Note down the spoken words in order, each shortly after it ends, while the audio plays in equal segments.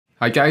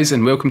Hi guys,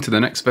 and welcome to the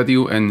next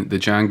video in the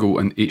Django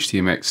and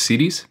HTMX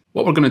series.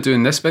 What we're going to do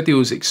in this video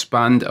is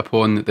expand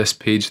upon this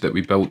page that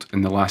we built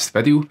in the last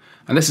video,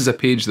 and this is a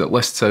page that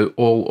lists out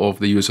all of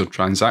the user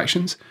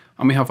transactions,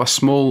 and we have a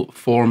small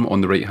form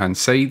on the right hand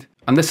side,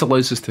 and this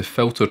allows us to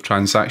filter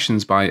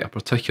transactions by a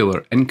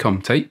particular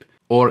income type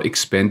or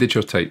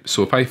expenditure type.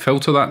 So if I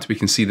filter that, we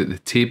can see that the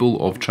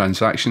table of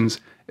transactions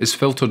is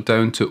filtered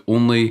down to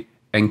only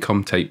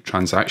income type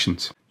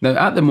transactions. Now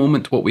at the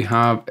moment what we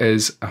have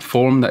is a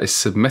form that is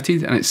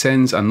submitted and it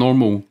sends a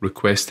normal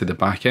request to the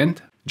back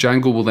end.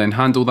 Django will then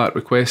handle that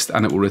request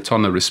and it will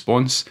return a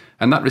response,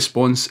 and that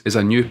response is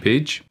a new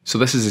page. So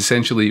this is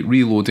essentially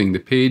reloading the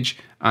page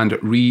and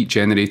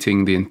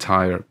regenerating the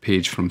entire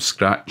page from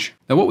scratch.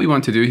 Now what we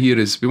want to do here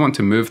is we want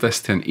to move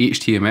this to an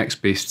HTMX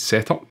based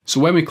setup. So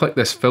when we click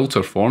this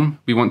filter form,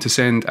 we want to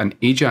send an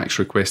AJAX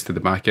request to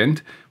the back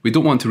end. We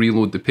don't want to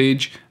reload the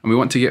page, and we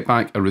want to get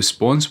back a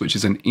response which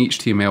is an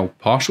HTML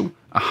partial,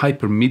 a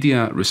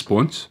hypermedia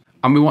response.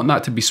 And we want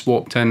that to be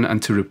swapped in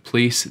and to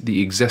replace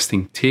the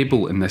existing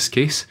table in this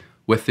case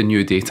with the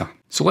new data.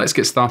 So let's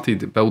get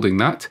started building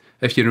that.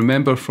 If you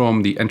remember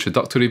from the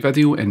introductory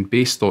video in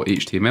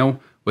base.html,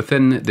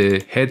 within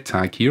the head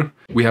tag here,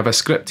 we have a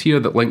script here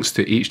that links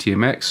to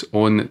HTMX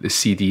on the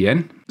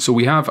CDN. So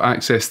we have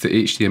access to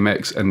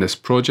HTMX in this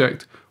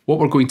project. What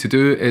we're going to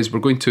do is we're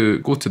going to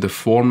go to the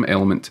form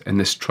element in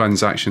this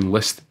transaction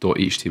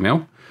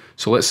list.html.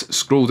 So let's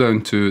scroll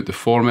down to the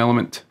form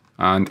element,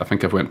 and I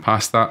think I've went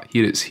past that.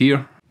 Here it's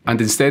here. And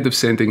instead of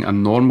sending a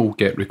normal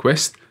GET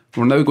request,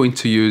 we're now going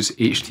to use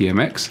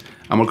HTMX,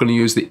 and we're going to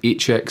use the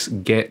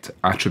hx_get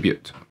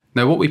attribute.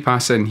 Now what we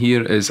pass in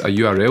here is a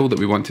URL that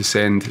we want to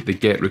send the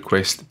GET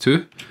request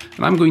to,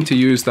 and I'm going to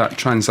use that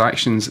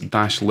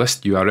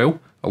transactions-list URL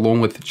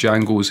along with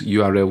Django's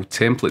URL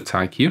template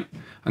tag here,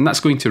 and that's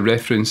going to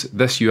reference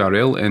this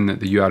URL in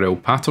the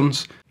URL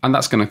patterns, and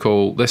that's going to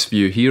call this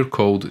view here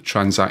called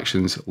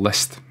transactions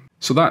list.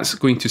 So that's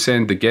going to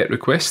send the GET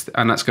request,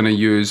 and that's going to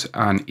use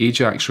an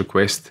AJAX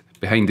request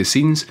behind the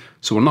scenes,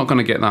 so we're not going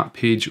to get that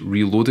page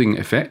reloading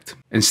effect.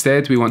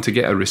 Instead, we want to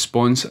get a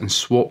response and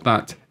swap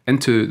that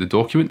into the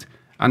document,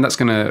 and that's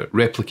going to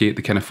replicate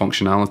the kind of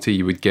functionality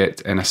you would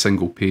get in a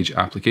single page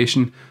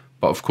application.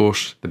 But of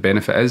course, the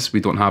benefit is we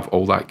don't have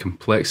all that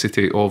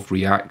complexity of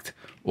React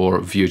or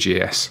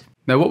Vue.js.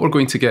 Now what we're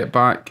going to get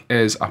back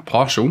is a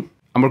partial,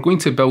 and we're going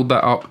to build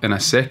that up in a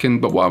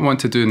second, but what I want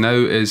to do now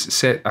is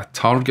set a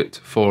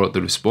target for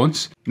the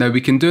response. Now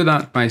we can do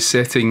that by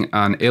setting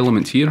an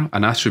element here,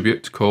 an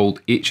attribute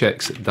called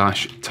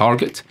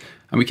hx-target,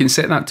 and we can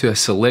set that to a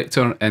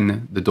selector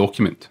in the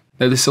document.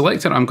 Now the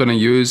selector I'm going to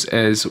use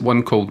is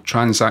one called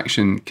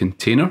transaction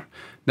container.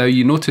 Now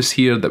you notice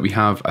here that we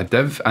have a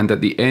div, and at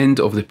the end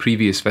of the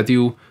previous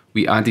video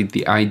we added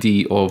the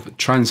ID of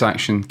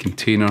transaction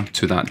container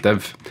to that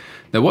div.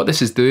 Now what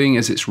this is doing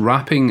is it's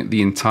wrapping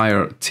the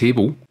entire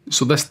table.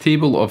 So this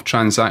table of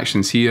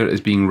transactions here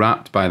is being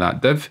wrapped by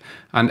that div,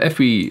 and if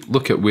we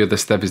look at where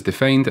this div is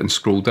defined and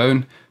scroll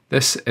down,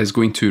 this is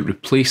going to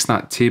replace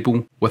that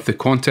table with the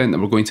content that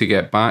we're going to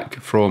get back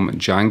from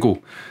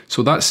Django.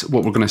 So that's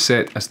what we're going to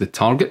set as the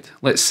target.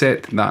 Let's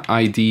set that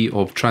ID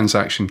of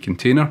transaction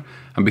container,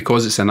 and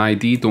because it's an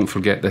ID, don't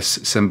forget this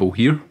symbol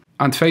here.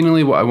 And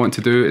finally what I want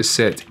to do is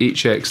set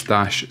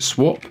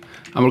hx-swap,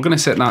 and we're going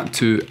to set that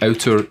to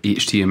outer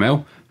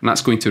HTML, and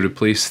that's going to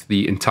replace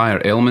the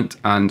entire element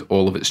and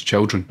all of its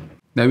children.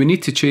 Now we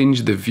need to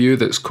change the view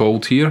that's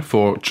called here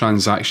for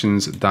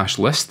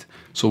transactions-list.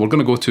 So we're going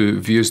to go to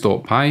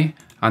views.py,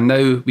 and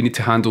now we need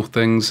to handle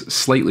things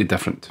slightly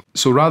different.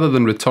 So rather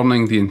than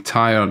returning the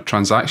entire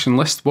transaction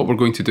list, what we're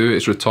going to do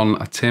is return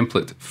a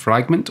template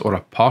fragment or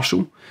a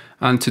partial.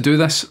 And to do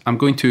this, I'm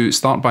going to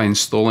start by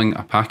installing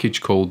a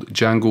package called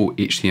Django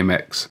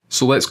HTMX.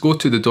 So let's go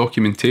to the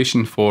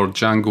documentation for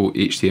Django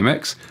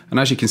HTMX. And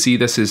as you can see,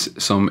 this is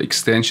some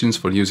extensions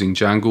for using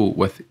Django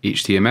with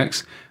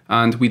HTMX.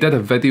 And we did a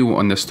video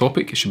on this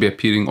topic. It should be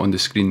appearing on the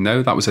screen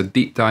now. That was a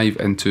deep dive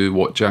into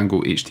what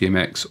Django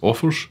HTMX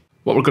offers.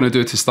 What we're going to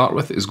do to start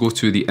with is go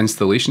to the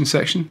installation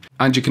section,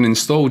 and you can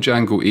install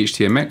Django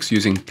HTMX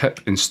using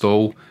pip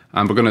install,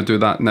 and we're going to do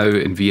that now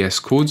in VS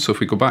Code. So if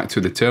we go back to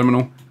the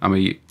terminal and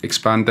we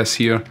expand this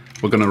here,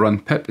 we're going to run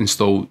pip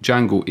install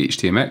Django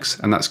HTMX,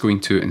 and that's going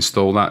to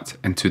install that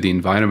into the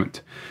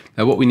environment.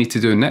 Now what we need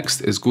to do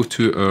next is go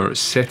to our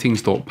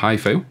settings.py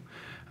file,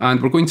 and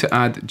we're going to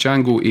add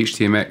Django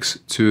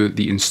HTMX to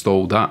the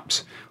installed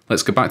apps.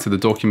 Let's go back to the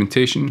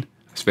documentation.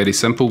 It's very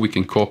simple. We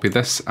can copy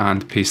this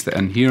and paste it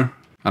in here.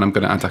 And I'm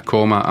going to add a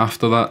comma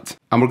after that.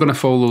 And we're going to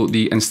follow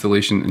the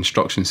installation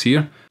instructions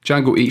here.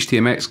 Django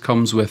HTMX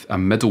comes with a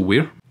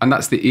middleware, and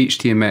that's the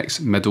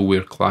HTMX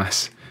middleware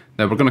class.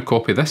 Now we're going to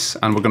copy this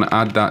and we're going to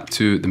add that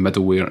to the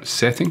middleware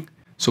setting.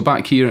 So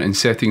back here in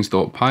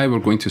settings.py, we're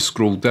going to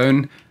scroll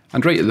down,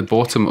 and right at the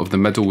bottom of the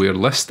middleware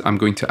list, I'm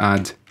going to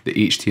add the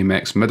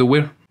HTMX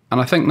middleware. And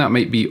I think that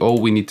might be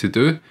all we need to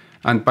do.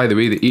 And by the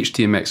way, the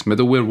HTMX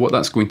middleware, what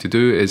that's going to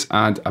do is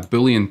add a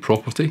Boolean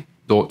property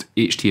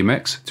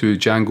request.htmx to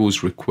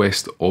Django's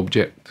request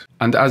object.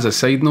 And as a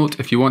side note,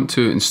 if you want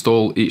to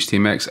install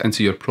HTMX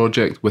into your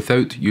project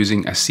without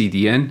using a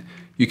CDN,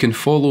 you can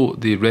follow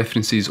the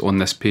references on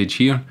this page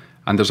here,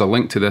 and there's a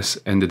link to this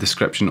in the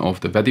description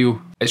of the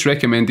video. It's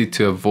recommended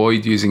to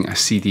avoid using a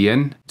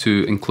CDN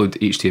to include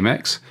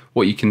HTMX.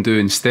 What you can do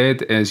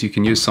instead is you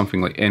can use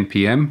something like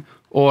npm,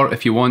 or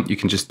if you want, you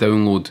can just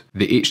download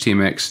the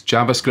HTMX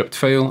JavaScript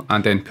file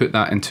and then put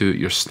that into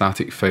your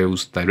static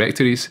files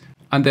directories.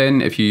 And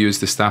then if you use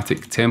the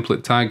static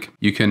template tag,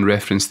 you can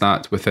reference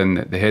that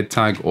within the head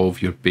tag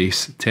of your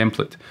base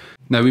template.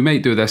 Now we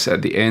might do this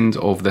at the end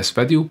of this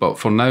video, but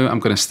for now I'm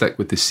going to stick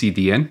with the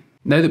CDN.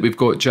 Now that we've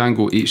got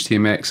Django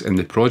HTMX in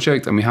the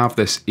project and we have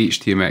this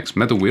HTMX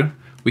middleware,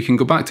 we can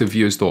go back to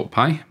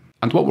views.py.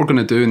 And what we're going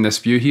to do in this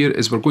view here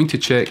is we're going to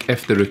check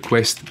if the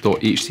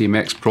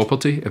request.htmx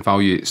property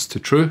evaluates to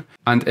true.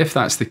 And if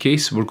that's the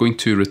case, we're going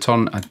to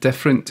return a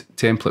different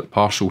template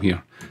partial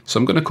here. So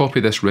I'm going to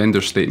copy this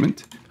render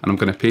statement and I'm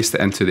going to paste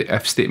it into the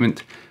if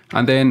statement.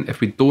 And then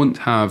if we don't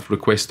have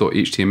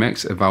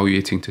request.htmx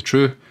evaluating to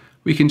true,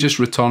 we can just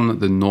return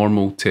the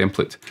normal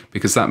template,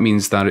 because that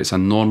means that it's a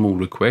normal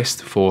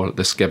request for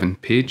this given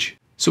page.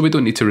 So we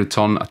don't need to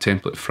return a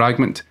template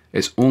fragment.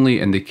 It's only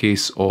in the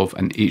case of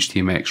an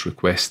HTMX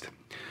request.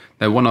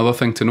 Now, one other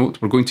thing to note,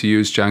 we're going to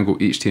use Django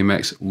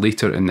HTMX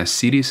later in this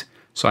series.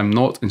 So I'm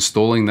not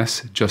installing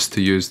this just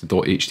to use the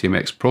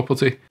 .htmx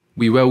property.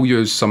 We will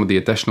use some of the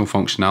additional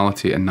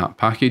functionality in that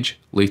package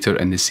later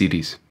in the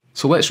series.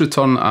 So let's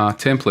return a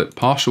template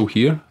partial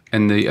here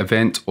in the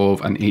event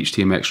of an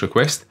HTMX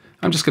request.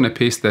 I'm just going to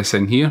paste this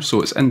in here,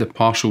 so it's in the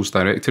partials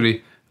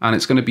directory, and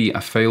it's going to be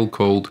a file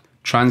called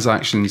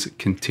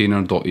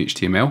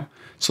transactions-container.html.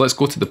 So let's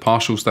go to the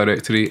partials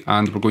directory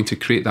and we're going to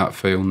create that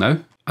file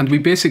now. And we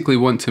basically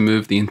want to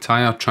move the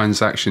entire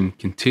transaction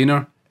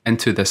container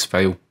into this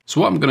file.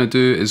 So what I'm going to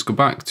do is go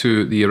back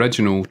to the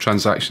original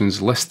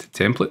transactions list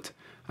template,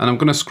 and I'm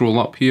going to scroll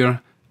up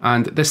here,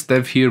 and this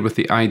div here with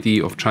the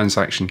ID of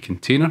transaction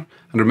container,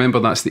 and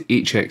remember that's the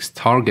hx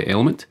target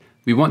element.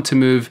 We want to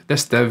move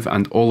this div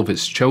and all of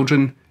its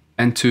children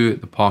into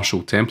the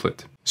partial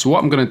template. So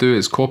what I'm going to do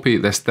is copy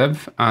this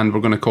div and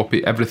we're going to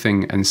copy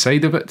everything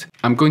inside of it.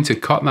 I'm going to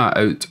cut that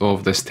out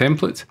of this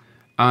template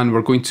and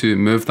we're going to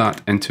move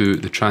that into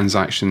the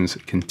transactions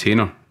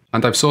container.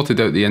 And I've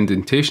sorted out the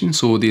indentation,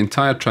 so the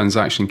entire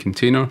transaction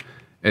container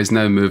is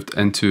now moved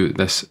into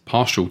this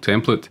partial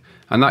template,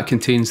 and that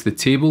contains the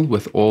table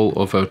with all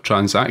of our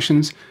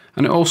transactions,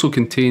 and it also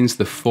contains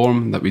the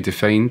form that we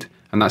defined,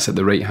 and that's at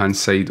the right hand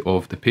side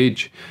of the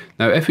page.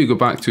 Now if we go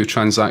back to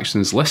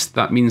transactions list,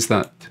 that means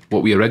that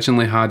what we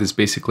originally had is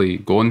basically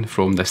gone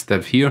from this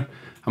div here,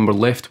 and we're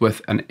left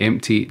with an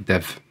empty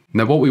div.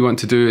 Now what we want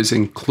to do is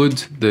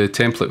include the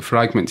template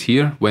fragment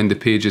here when the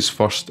page is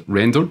first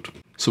rendered.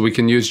 So we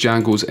can use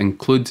Django's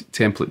include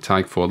template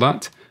tag for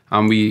that,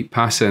 and we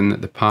pass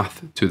in the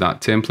path to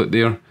that template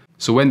there.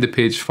 So when the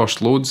page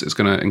first loads, it's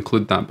going to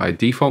include that by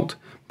default,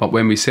 but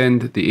when we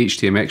send the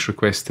HTMX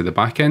request to the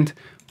backend,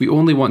 we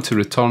only want to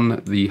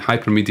return the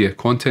hypermedia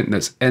content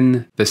that's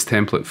in this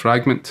template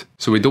fragment.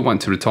 So we don't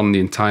want to return the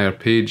entire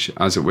page,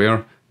 as it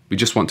were. We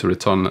just want to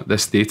return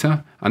this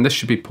data, and this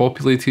should be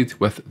populated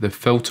with the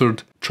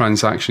filtered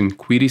transaction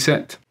query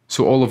set.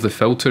 So all of the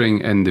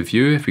filtering in the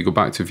view, if we go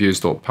back to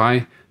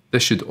views.py,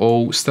 this should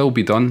all still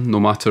be done no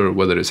matter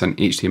whether it's an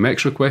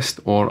HTMX request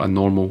or a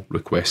normal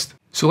request.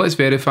 So let's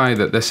verify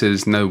that this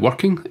is now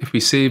working. If we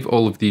save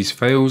all of these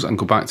files and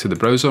go back to the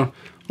browser,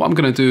 what I'm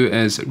going to do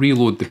is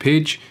reload the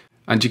page,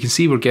 and you can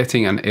see we're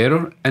getting an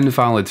error,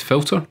 invalid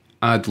filter,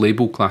 add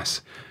label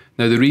class.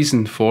 Now the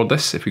reason for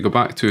this, if we go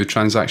back to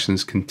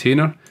transactions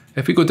container,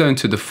 if we go down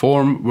to the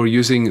form, we're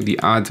using the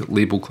add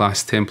label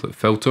class template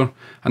filter,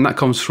 and that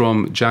comes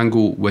from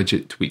Django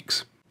widget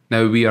tweaks.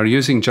 Now we are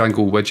using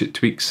Django widget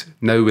tweaks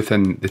now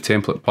within the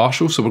template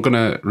partial, so we're going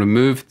to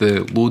remove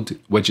the load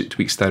widget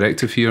tweaks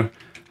directive here,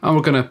 and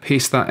we're going to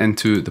paste that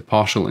into the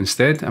partial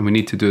instead, and we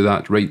need to do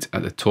that right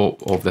at the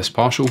top of this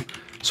partial.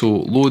 So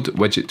load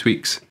widget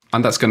tweaks,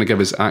 and that's going to give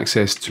us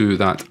access to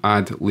that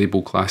add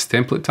label class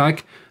template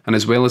tag, and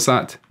as well as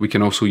that we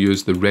can also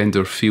use the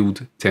render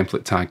field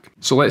template tag.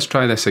 So let's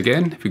try this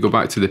again. If we go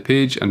back to the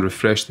page and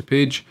refresh the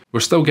page, we're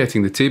still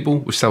getting the table,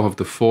 we still have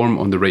the form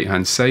on the right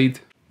hand side,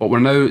 but we're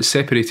now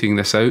separating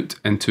this out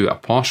into a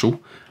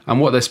partial.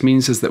 And what this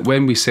means is that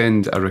when we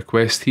send a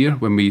request here,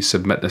 when we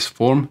submit this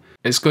form,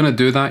 it's going to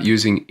do that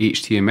using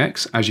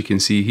HTMX, as you can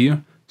see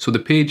here. So the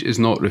page is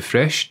not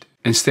refreshed.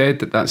 Instead,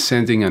 that's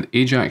sending an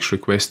AJAX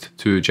request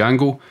to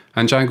Django,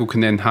 and Django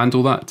can then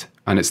handle that,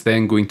 and it's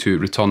then going to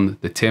return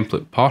the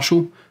template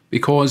partial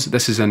because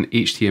this is an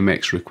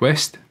HTMX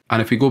request.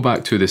 And if we go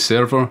back to the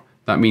server,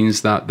 that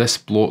means that this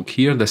block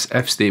here, this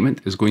if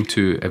statement, is going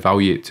to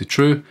evaluate to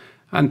true,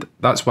 and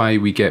that's why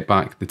we get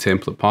back the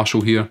template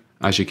partial here,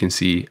 as you can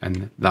see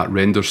in that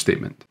render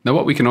statement. Now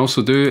what we can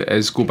also do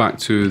is go back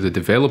to the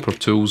developer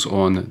tools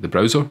on the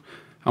browser,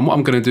 and what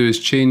I'm going to do is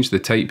change the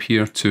type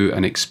here to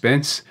an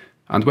expense,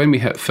 and when we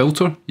hit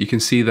filter, you can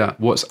see that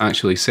what's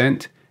actually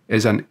sent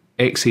is an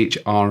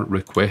XHR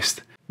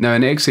request. Now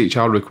an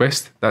XHR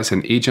request, that's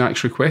an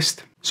AJAX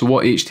request. So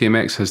what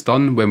HTMX has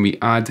done when we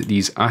add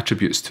these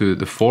attributes to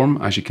the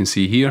form, as you can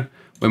see here,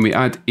 when we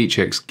add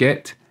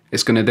hxGet,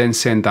 it's going to then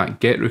send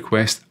that GET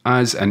request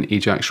as an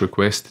AJAX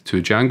request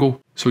to Django.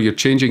 So you're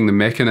changing the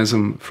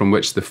mechanism from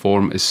which the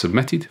form is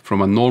submitted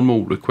from a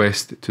normal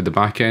request to the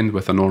backend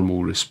with a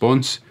normal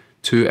response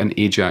to an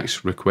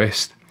AJAX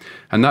request.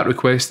 And that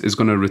request is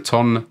going to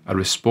return a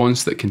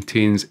response that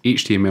contains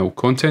HTML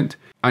content,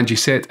 and you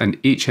set an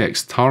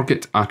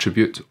hxTarget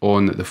attribute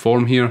on the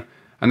form here,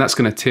 and that's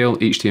going to tell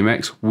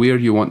HTMX where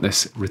you want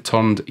this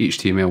returned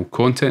HTML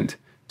content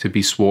to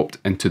be swapped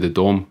into the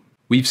DOM.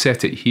 We've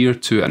set it here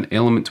to an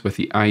element with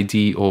the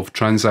ID of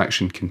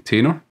transaction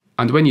container.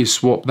 And when you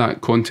swap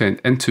that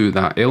content into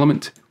that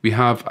element, we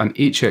have an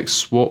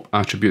hxSwap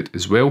attribute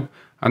as well.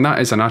 And that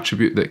is an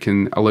attribute that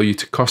can allow you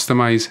to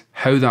customize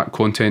how that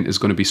content is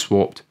going to be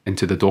swapped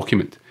into the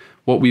document.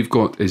 What we've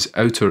got is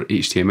outer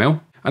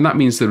HTML, and that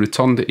means the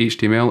returned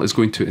HTML is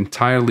going to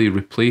entirely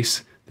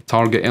replace the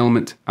target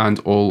element and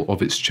all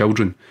of its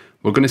children.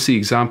 We're going to see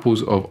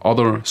examples of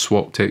other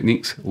swap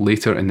techniques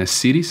later in this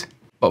series.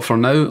 But for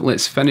now,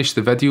 let's finish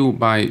the video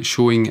by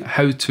showing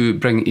how to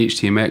bring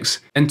HTMX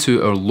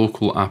into our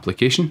local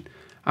application.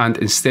 And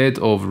instead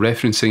of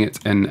referencing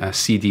it in a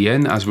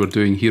CDN, as we're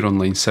doing here on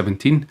line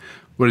 17,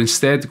 we're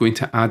instead going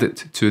to add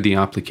it to the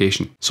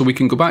application. So we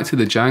can go back to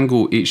the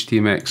Django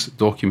HTMX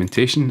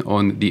documentation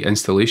on the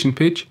installation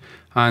page.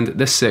 And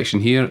this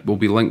section here will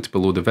be linked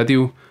below the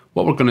video.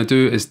 What we're going to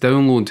do is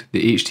download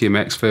the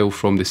HTMX file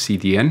from the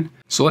CDN.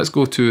 So let's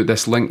go to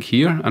this link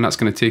here, and that's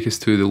going to take us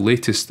to the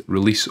latest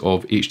release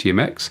of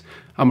HTMX.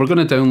 And we're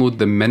going to download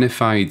the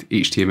minified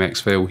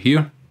HTMX file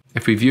here.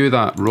 If we view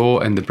that raw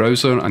in the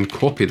browser and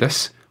copy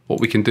this,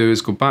 what we can do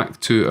is go back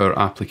to our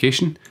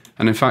application.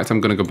 And in fact, I'm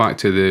going to go back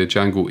to the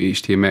Django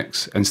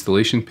HTMX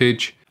installation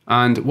page.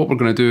 And what we're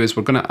going to do is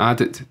we're going to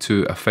add it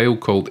to a file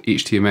called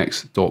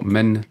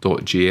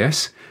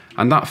htmx.min.js.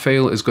 And that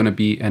file is going to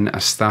be in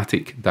a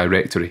static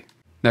directory.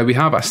 Now we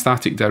have a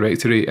static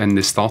directory in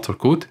the starter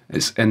code.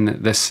 It's in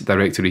this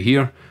directory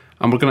here.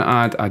 And we're going to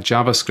add a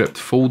JavaScript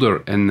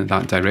folder in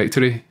that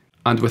directory.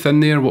 And within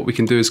there, what we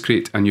can do is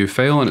create a new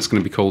file, and it's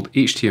going to be called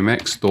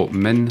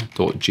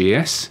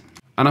htmx.min.js.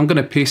 And I'm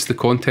going to paste the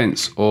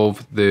contents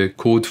of the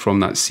code from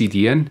that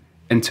CDN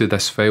into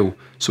this file.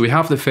 So we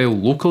have the file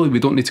locally. We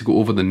don't need to go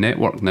over the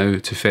network now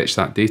to fetch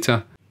that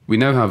data. We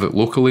now have it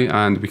locally,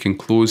 and we can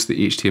close the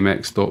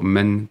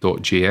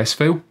htmx.min.js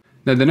file.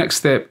 Now the next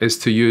step is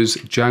to use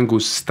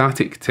Django's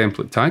static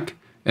template tag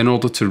in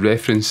order to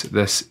reference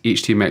this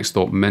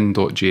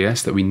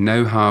htmx.min.js that we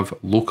now have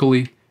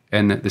locally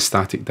in the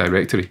static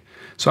directory.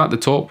 So at the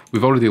top,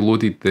 we've already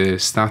loaded the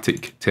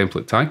static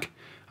template tag,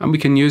 and we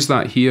can use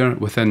that here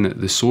within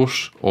the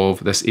source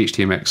of this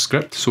HTMX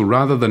script. So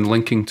rather than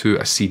linking to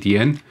a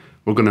CDN,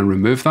 we're going to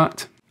remove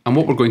that. And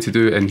what we're going to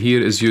do in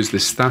here is use the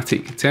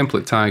static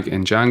template tag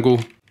in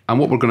Django. And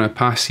what we're going to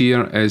pass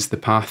here is the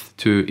path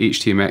to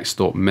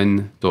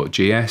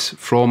htmx.min.js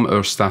from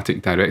our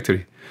static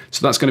directory.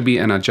 So that's going to be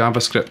in a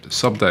JavaScript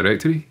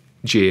subdirectory,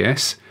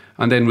 JS.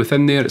 And then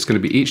within there, it's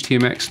going to be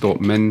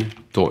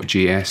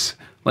htmx.min.js.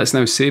 Let's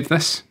now save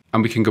this,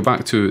 and we can go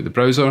back to the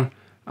browser.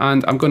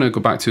 And I'm going to go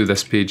back to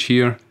this page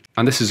here.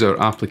 And this is our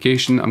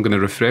application. I'm going to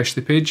refresh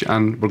the page,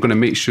 and we're going to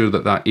make sure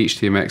that that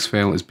HTMX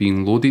file is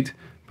being loaded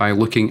by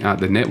looking at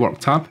the network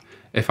tab.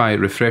 If I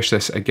refresh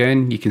this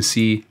again, you can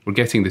see we're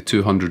getting the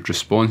 200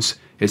 response.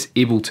 It's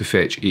able to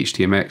fetch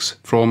HTMX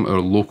from our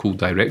local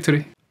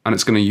directory, and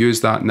it's going to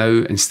use that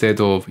now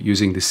instead of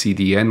using the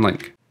CDN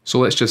link. So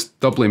let's just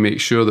doubly make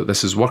sure that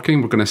this is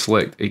working. We're going to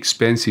select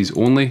expenses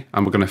only,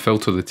 and we're going to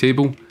filter the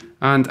table.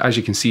 And as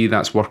you can see,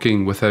 that's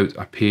working without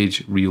a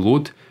page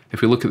reload.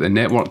 If we look at the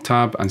network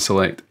tab and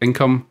select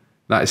income,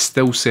 that is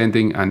still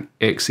sending an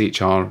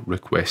XHR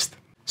request.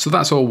 So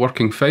that's all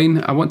working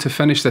fine. I want to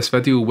finish this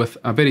video with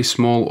a very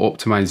small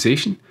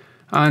optimization.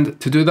 And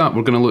to do that,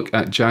 we're going to look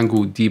at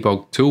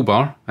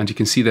django-debug-toolbar. And you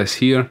can see this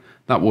here.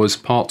 That was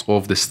part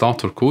of the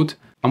starter code.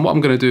 And what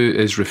I'm going to do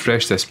is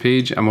refresh this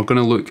page, and we're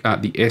going to look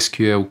at the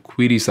SQL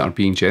queries that are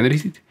being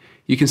generated.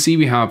 You can see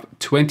we have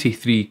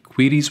 23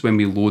 queries when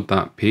we load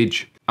that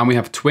page. And we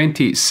have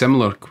 20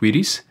 similar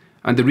queries.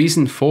 And the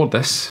reason for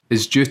this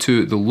is due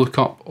to the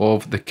lookup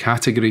of the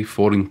category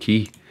foreign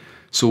key.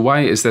 So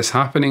why is this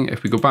happening?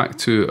 If we go back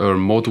to our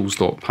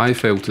models.py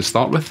file to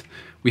start with,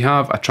 we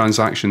have a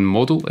transaction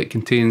model. It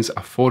contains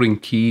a foreign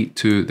key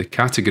to the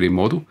category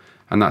model,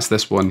 and that's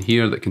this one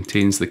here that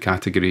contains the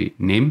category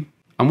name.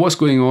 And what's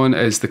going on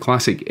is the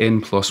classic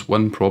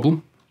n+1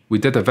 problem. We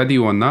did a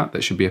video on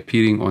that should be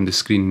appearing on the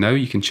screen now.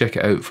 You can check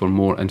it out for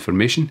more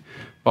information.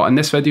 But in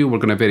this video, we're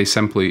going to very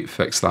simply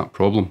fix that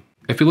problem.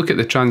 If we look at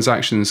the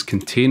transactions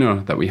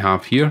container that we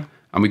have here,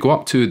 and we go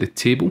up to the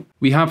table,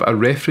 we have a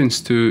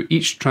reference to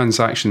each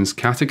transactions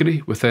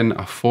category within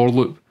a for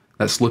loop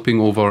that's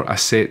looping over a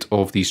set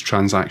of these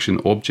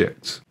transaction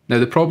objects. Now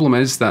the problem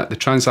is that the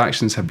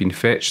transactions have been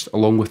fetched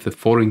along with the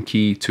foreign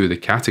key to the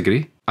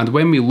category, and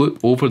when we loop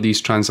over these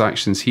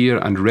transactions here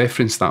and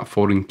reference that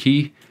foreign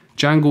key,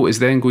 Django is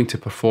then going to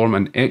perform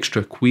an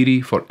extra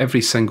query for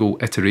every single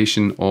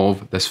iteration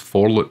of this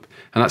for loop.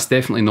 And that's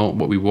definitely not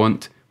what we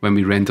want when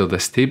we render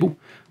this table.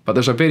 But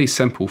there's a very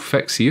simple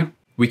fix here.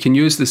 We can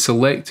use the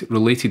select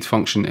related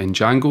function in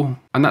Django,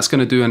 and that's going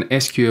to do an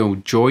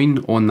SQL join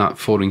on that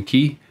foreign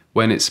key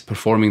when it's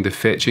performing the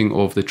fetching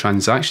of the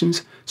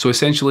transactions. So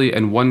essentially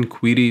in one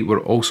query, we're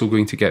also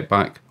going to get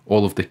back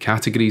all of the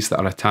categories that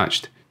are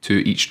attached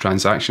to each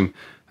transaction.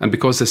 And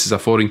because this is a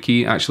foreign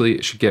key, actually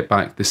it should get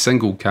back the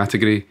single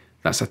category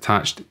that's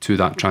attached to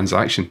that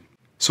transaction.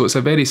 So it's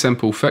a very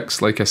simple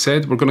fix. Like I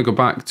said, we're going to go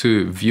back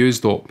to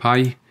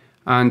views.py,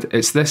 and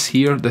it's this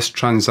here, this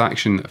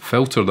transaction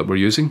filter that we're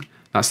using.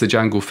 That's the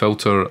Django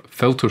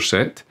filter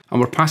set,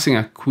 and we're passing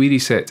a query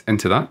set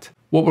into that.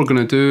 What we're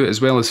going to do,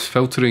 as well as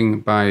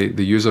filtering by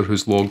the user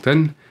who's logged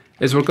in,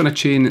 is we're going to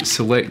chain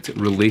select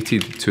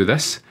related to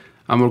this,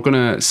 and we're going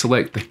to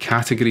select the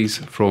categories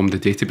from the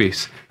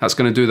database. That's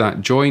going to do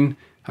that join,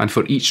 and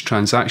for each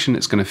transaction,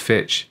 it's going to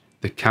fetch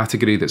the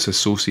category that's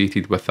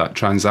associated with that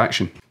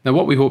transaction. Now,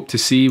 what we hope to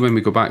see when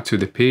we go back to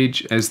the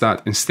page is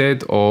that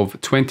instead of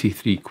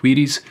 23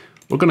 queries,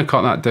 we're going to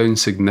cut that down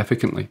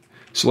significantly.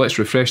 So let's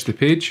refresh the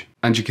page,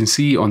 and you can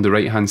see on the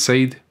right hand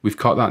side, we've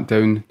cut that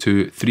down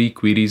to 3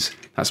 queries.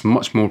 That's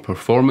much more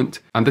performant,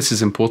 and this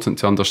is important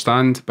to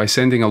understand. By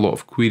sending a lot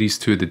of queries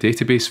to the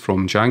database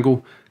from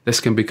Django,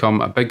 this can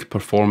become a big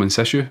performance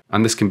issue,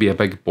 and this can be a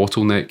big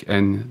bottleneck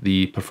in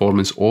the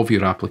performance of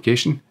your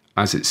application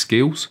as it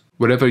scales.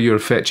 Wherever you're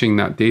fetching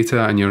that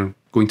data and you're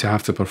going to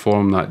have to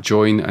perform that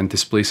join and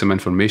display some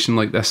information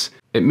like this,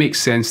 it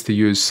makes sense to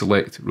use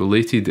select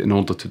related in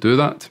order to do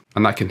that,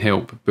 and that can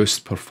help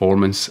boost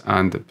performance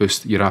and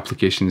boost your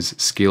application's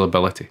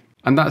scalability.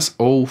 And that's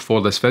all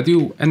for this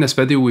video. In this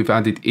video, we've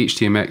added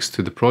HTMX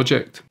to the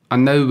project,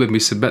 and now when we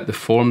submit the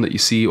form that you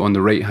see on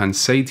the right hand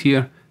side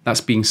here,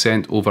 that's being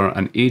sent over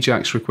an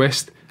AJAX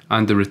request,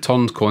 and the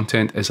returned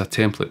content is a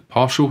template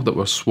partial that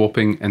we're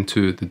swapping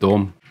into the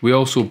DOM. We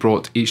also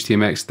brought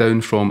HTMX down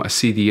from a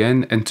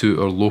CDN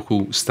into our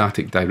local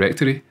static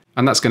directory,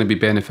 and that's going to be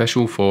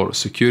beneficial for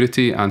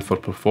security and for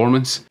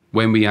performance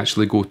when we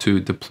actually go to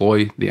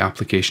deploy the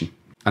application.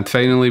 And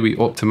finally, we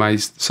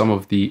optimized some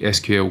of the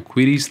SQL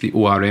queries, the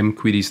ORM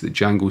queries that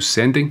Django's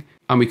sending,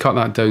 and we cut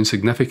that down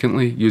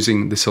significantly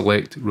using the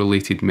select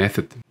related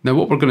method. Now,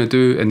 what we're going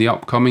to do in the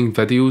upcoming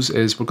videos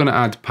is we're going to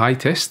add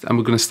PyTest, and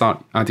we're going to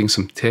start adding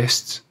some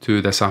tests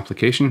to this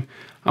application,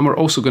 and we're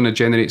also going to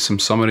generate some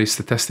summary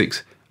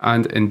statistics,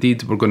 and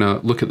indeed we're going to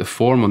look at the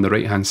form on the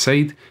right hand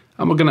side,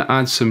 and we're going to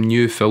add some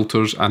new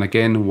filters and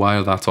again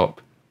wire that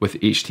up with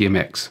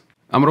HTMX.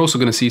 And we're also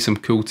going to see some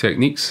cool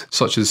techniques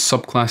such as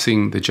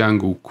subclassing the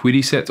Django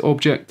query set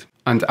object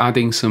and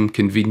adding some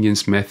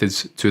convenience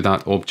methods to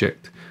that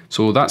object.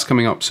 So that's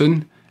coming up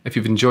soon. If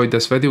you've enjoyed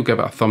this video, give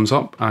it a thumbs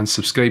up and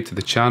subscribe to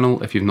the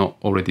channel if you've not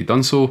already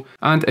done so.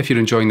 And if you're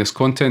enjoying this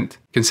content,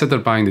 consider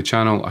buying the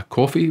channel a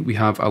coffee. We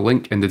have a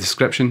link in the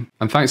description.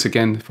 And thanks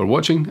again for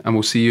watching, and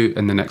we'll see you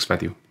in the next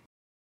video.